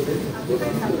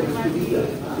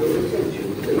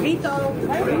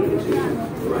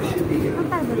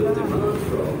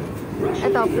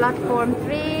 Ito, platform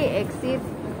 3, exit.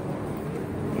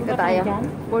 Dito tayo.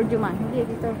 Borjuman. Hindi,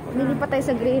 dito. Lilipat tayo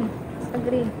sa green. Sa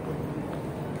green.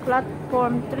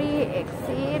 Platform 3,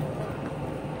 exit.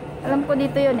 Alam ko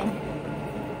dito yun eh.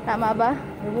 Tama ba?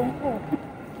 Ewan ko.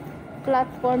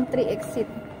 Platform 3, exit.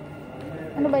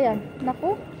 Ano ba yan?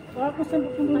 Naku?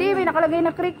 Hindi, may nakalagay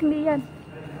na creek. Hindi yan.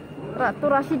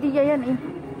 Turashidiya yan eh.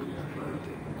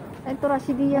 Ay,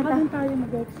 Turashidiya Baka ta. din tayo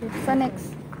mag-exit. Sa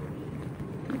next.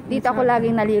 Dito ako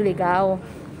laging naliligaw.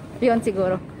 Yun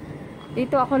siguro.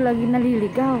 Dito ako laging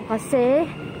naliligaw kasi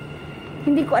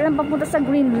hindi ko alam papunta sa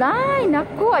green line.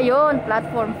 Naku, ayun,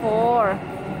 platform 4.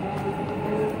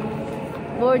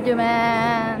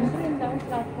 Borjuman.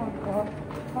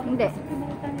 Hindi.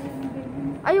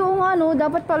 Ay, oo nga no,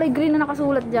 dapat pala green na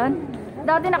nakasulat dyan.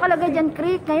 Dati nakalagay dyan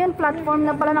creek, ngayon platform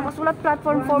na pala nakasulat,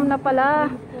 platform 4 na pala.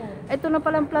 Ito na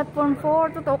pala ang platform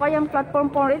 4. Totoo kayang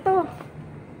platform 4 ito.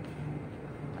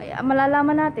 Ay,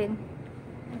 malalaman natin.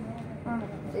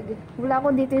 Sige. Wala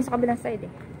ako dito yung sa kabilang side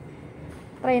eh.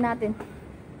 Try natin.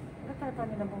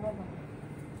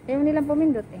 Ayaw nilang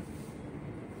pumindot eh.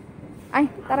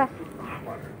 Ay, tara.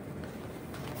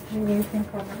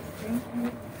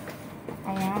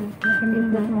 Ayan.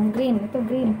 Pindot mong green. Ito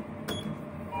green.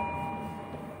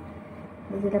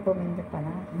 Hindi sila pumindot pala.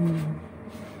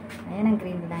 Ayan ang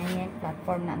green line.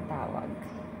 Platform na ang tawag.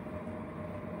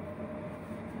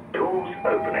 Doors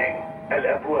opening.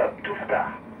 الأبواب تفتح.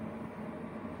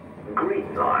 Green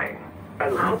line.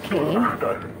 الخط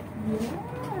الأخضر.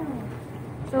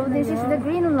 So this is the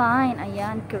green line.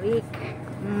 Ayan, creek.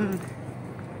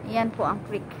 Ayan po ang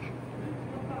creek.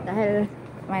 Dahil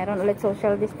mayroon ulit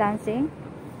social distancing.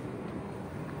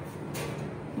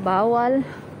 Bawal.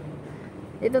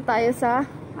 Dito tayo sa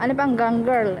ano pang gang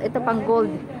girl. Ito pang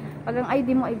gold. Pag ang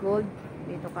ID mo ay gold,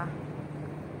 dito ka.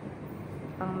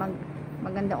 Pang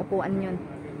magandang upuan yun.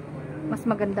 Mas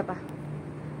maganda pa.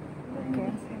 Okay.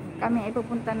 Kami ay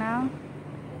pupunta ng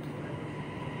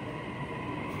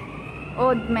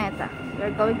Odd Meta.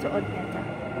 We're going to Odd Meta.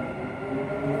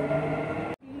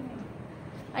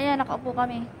 Ayan, nakaupo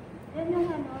kami.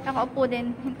 Nakaupo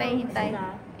din. Hintay-hintay.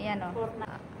 Ayan o.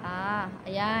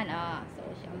 Ayan o.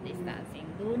 Social distancing.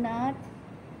 Do not.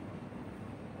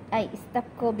 Ay, stop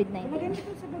COVID-19.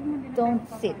 Don't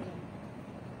sit.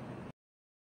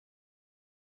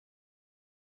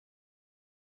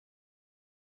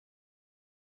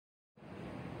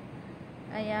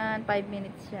 Ayan, 5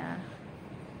 minutes siya.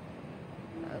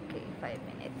 Okay, 5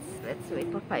 minutes. Let's wait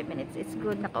for 5 minutes. It's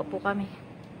good. Nakaupo kami.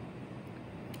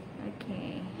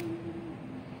 Okay.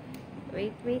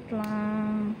 Wait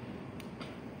lang.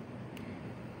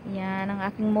 Yan ang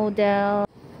aking model.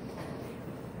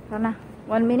 Sana,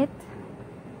 1 minute.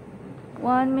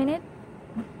 1 minute.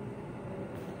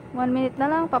 1 minute na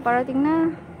lang. Paparating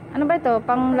na. Ano ba ito?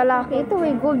 Pang lalaki ito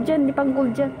eh. Gold dyan. Di pang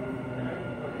gold dyan.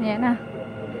 Yan na.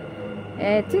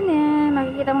 Eto na.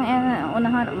 Makikita mong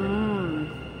unahan.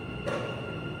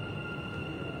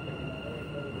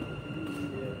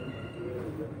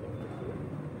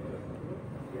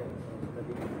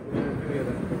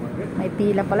 May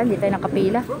pila pala. Hindi tayo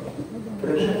nakapila.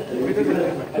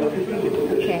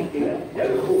 Okay.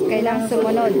 Kailangan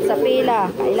sumunod sa pila.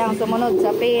 Kailangan sumunod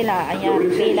sa pila. Ayan.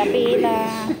 Pila-pila.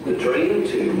 The train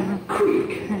to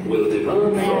Creek will depart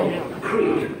from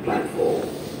Creek platform.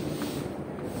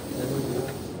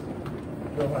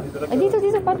 Ay, dito.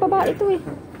 Parang baba ito eh.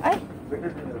 Ay.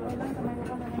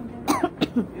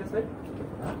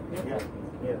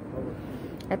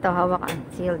 Ito, hawakan.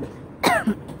 Sealed.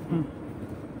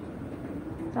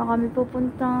 Saan kami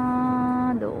pupunta?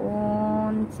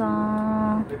 Doon sa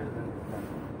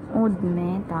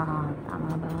Udmeta.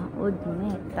 Tama ba?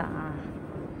 Udmeta.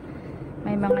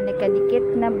 May mga nakadikit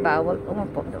na bawal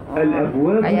umupo doon.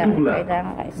 الأبواب Kaya, تغلق.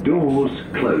 kailangan kayo. Doors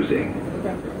closing.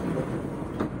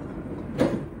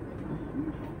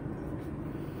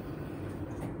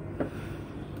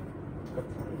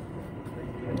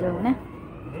 Doon na.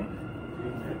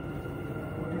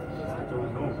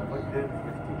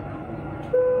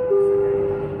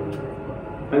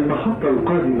 المحطة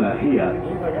القادمة هي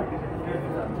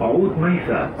عود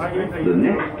ميسا. The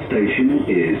next station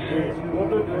is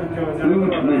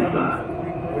Oud Mesa.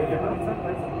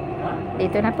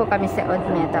 Dito na po kami sa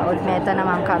Udmeta. Udmeta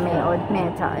naman kami.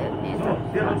 Udmeta.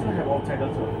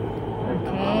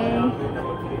 Okay.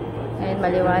 Ngayon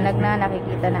maliwanag na.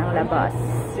 Nakikita na ang labas.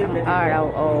 Ang araw.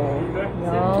 Oh.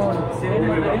 Yun.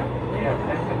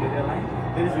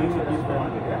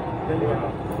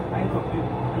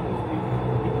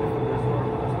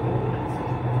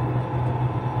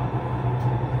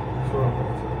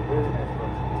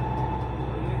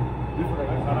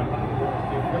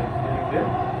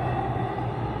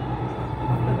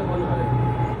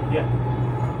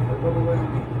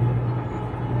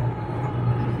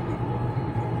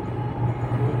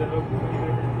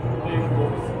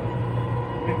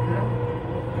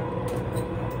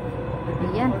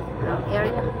 Ayan. Ang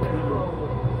area.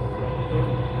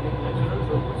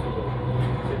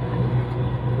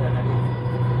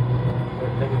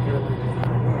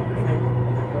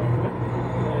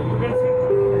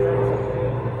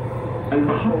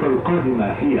 المحطة القادمة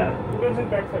هي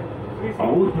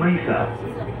عود ميسا.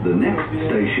 The next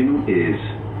station is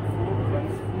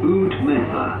Oud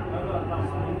Mesa.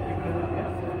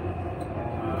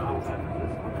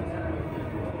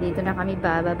 Dito na kami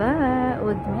bababa.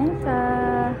 Udmeta.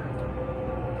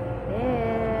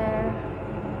 There.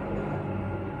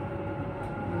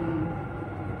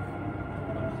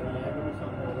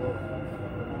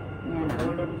 Yan.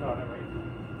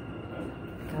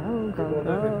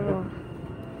 Go.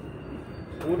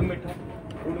 ऊट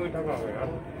मीठा कहाँ है यार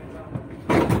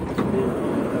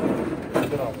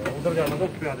इधर आओ उधर जाना तो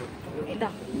पे आ जाओ Ito.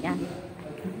 Yan.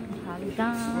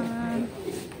 Hagdan.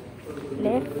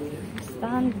 Left.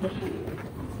 Stand.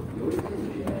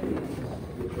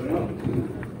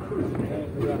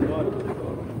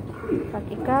 Pag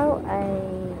ikaw ay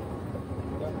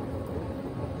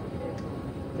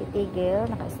titigil,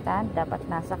 naka-stand, dapat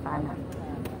nasa kanan.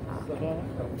 Okay.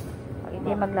 Pag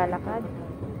hindi maglalakad,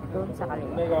 doon sa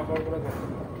kaliwa.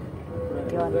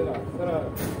 Yun.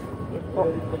 Yun po.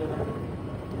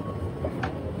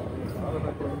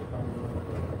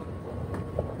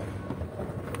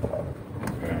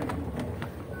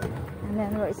 And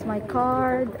then where is my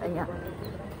card? Ayan.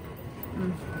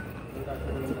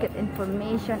 Ticket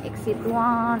information, exit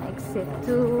 1, exit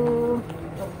 2.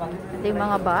 Ito yung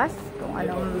mga bus, kung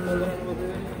anong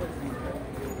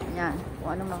yan, kung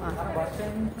anong mga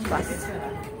bus.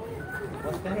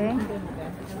 Okay.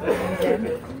 And then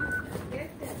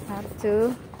have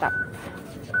to tap.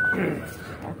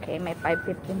 Okay, may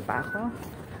 5:15 pa ako.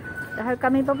 Dahil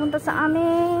kami papunta sa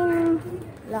aming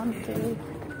long trip.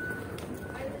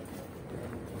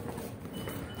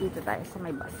 Dito tayo sa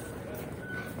may bus.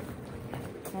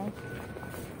 Okay.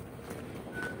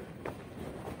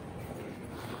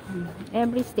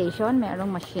 Every station mayroong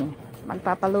machine.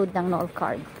 Magpapaload ng NOL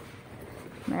card.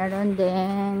 Meron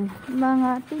din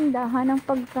mga tindahan ng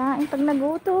pagkain pag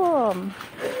nagutom.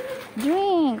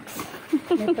 Drinks.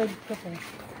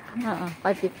 Oo,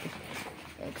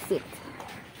 550. Exit.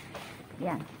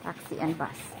 Yan, taxi and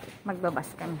bus.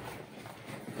 Magbabas kami.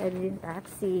 Pwede din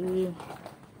taxi.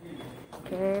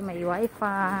 Okay, may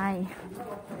wifi.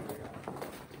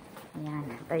 Yan,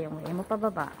 ito yung way mo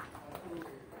pababa.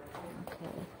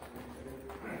 Okay.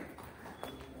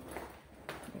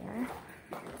 There.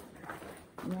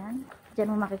 Yan. Diyan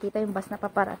mo makikita yung bus na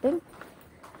paparating.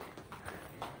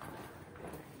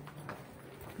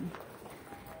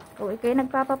 Kung ikay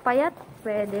nagpapapayat,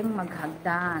 pwedeng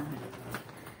maghagdan.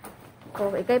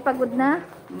 Kung ikay pagod na,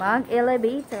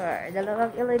 mag-elevator.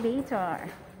 Dalawang elevator.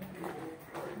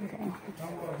 Okay.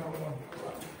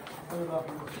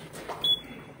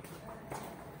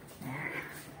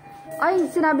 Ay,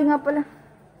 sinabi nga pala.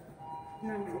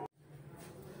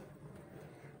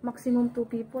 Maximum 2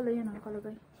 people. Ayan,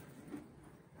 nakalagay.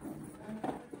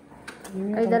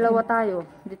 Ay, dalawa tayo.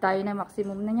 Hindi tayo na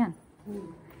maximum na yan.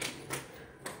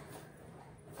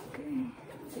 Okay,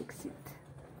 exit.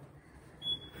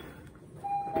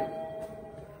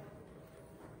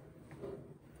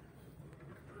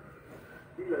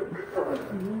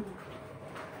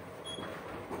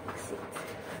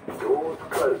 Doors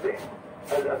closing.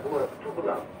 الأبواب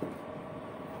تغلق.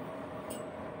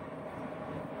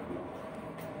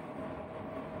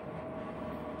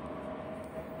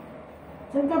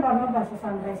 Saan ka bababa sa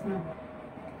sunrise na?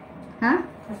 Ha?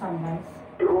 Sa sunrise?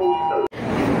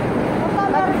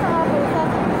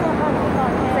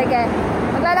 Sige.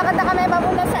 Maglalakad na kami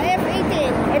papunta sa F18.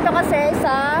 Ito kasi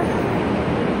sa...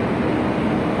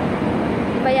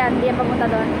 Iba yan, hindi yan papunta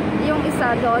doon. Yung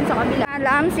isa doon sa kabila.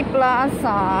 Alam si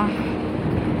Plaza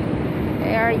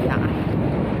area.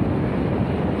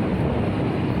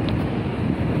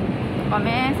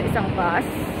 Kami sa isang bus.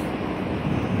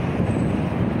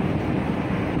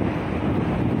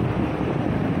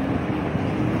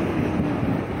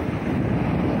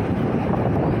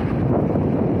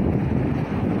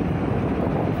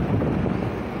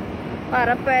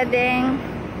 Para pwedeng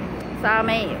sa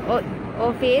may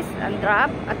office and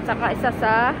drop at saka isa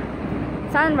sa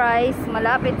sunrise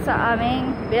malapit sa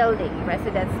aming building,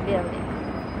 residence building.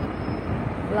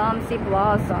 Lamsi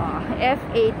Plaza,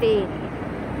 F18.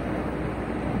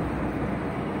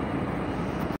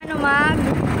 Ano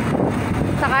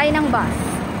sakay ng bus.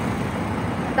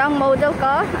 Ito ang model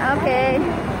ko. Okay.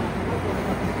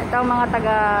 Ito ang mga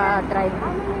taga-drive.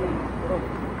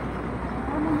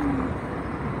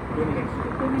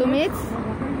 2 minutes?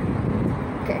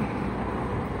 Okay.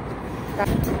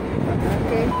 Stop.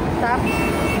 Okay. Stop.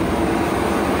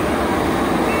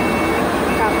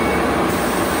 Stop.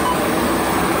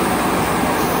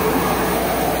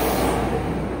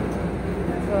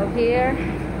 So here,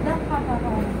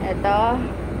 ito,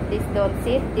 please don't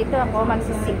sit. Dito ako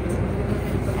magsisit.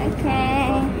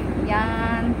 Okay.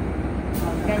 Yan.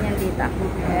 Ganyan dito.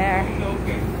 There.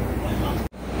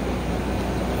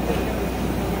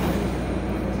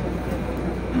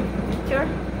 Picture.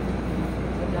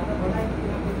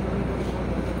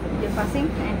 You're passing?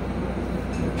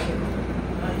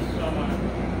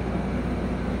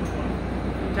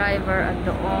 Driver at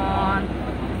doon.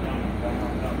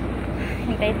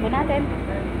 Hintayin po natin.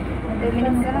 2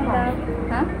 minutes na lang daw.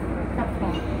 Ha? Tap po.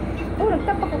 Oh,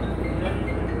 nagtap ako.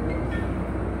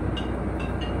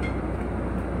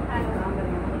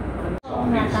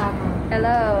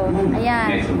 Hello. Ayan.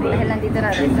 Dahil nandito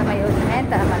natin sa may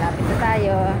Urmeta, malapit na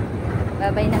tayo.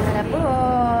 Bye-bye na muna po.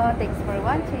 Thanks for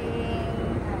watching.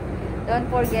 Don't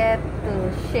forget to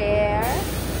share,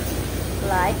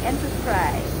 like, and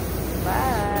subscribe.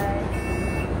 Bye.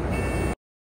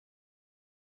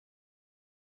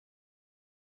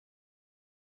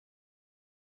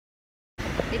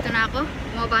 Dito na ako.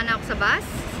 Bumaba na ako sa bus.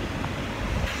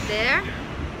 There.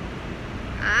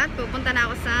 At pupunta na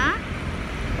ako sa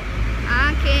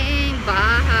aking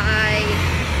bahay.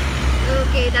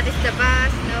 Okay, that is the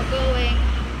bus. Now going.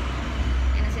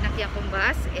 Yan ang sinakyan kong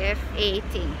bus.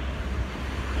 F18.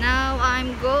 Now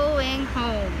I'm going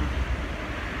home.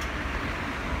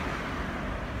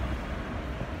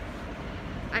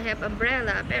 I have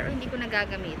umbrella pero hindi ko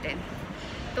nagagamitin.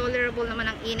 Tolerable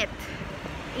naman ang init.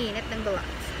 Init ng balat.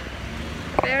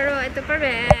 Pero ito pa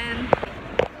rin.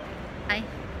 Ay.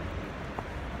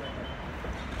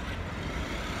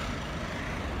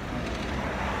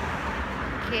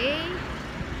 Okay.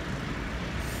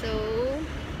 So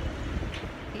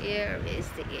here is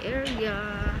the area.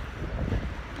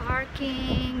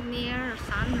 Parking near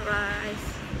sunrise.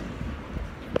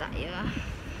 Tayo.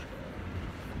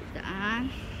 Daan.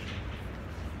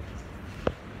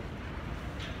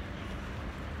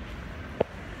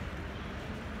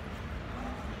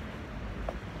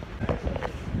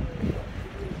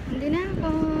 Hindi na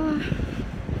ako.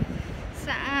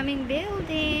 aming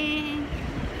building.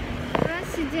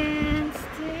 Residence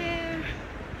there.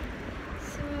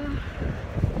 So,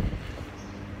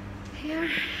 here.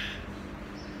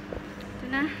 Ito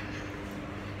na.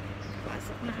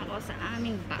 Pasok na ako sa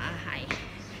aming bahay.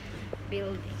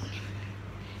 Building.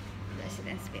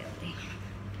 Residence building.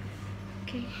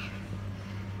 Okay.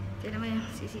 Tignan mo yung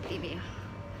CCTV.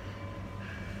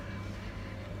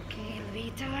 Okay,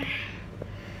 elevator.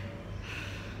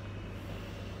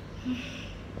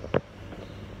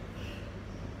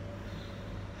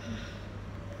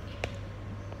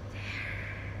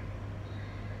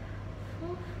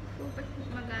 Ba't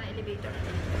magana elevator?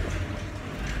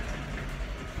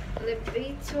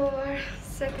 Elevator,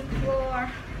 second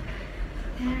floor.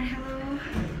 There, hello.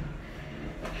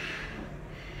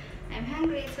 I'm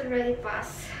hungry. It's already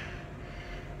past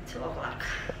 2 o'clock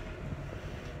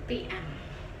p.m.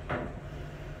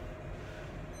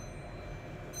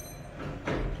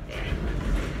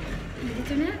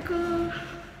 Dito na ako.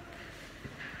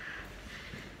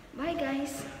 Bye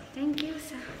guys. Thank you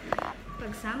sa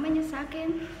pagsama niyo sa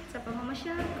akin sa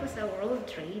pamamasyal ko sa World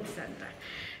Trade Center.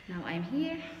 Now I'm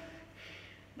here.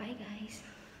 Bye guys.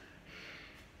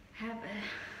 Have a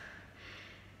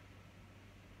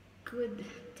good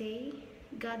day.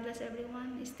 God bless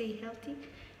everyone. Stay healthy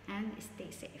and stay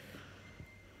safe.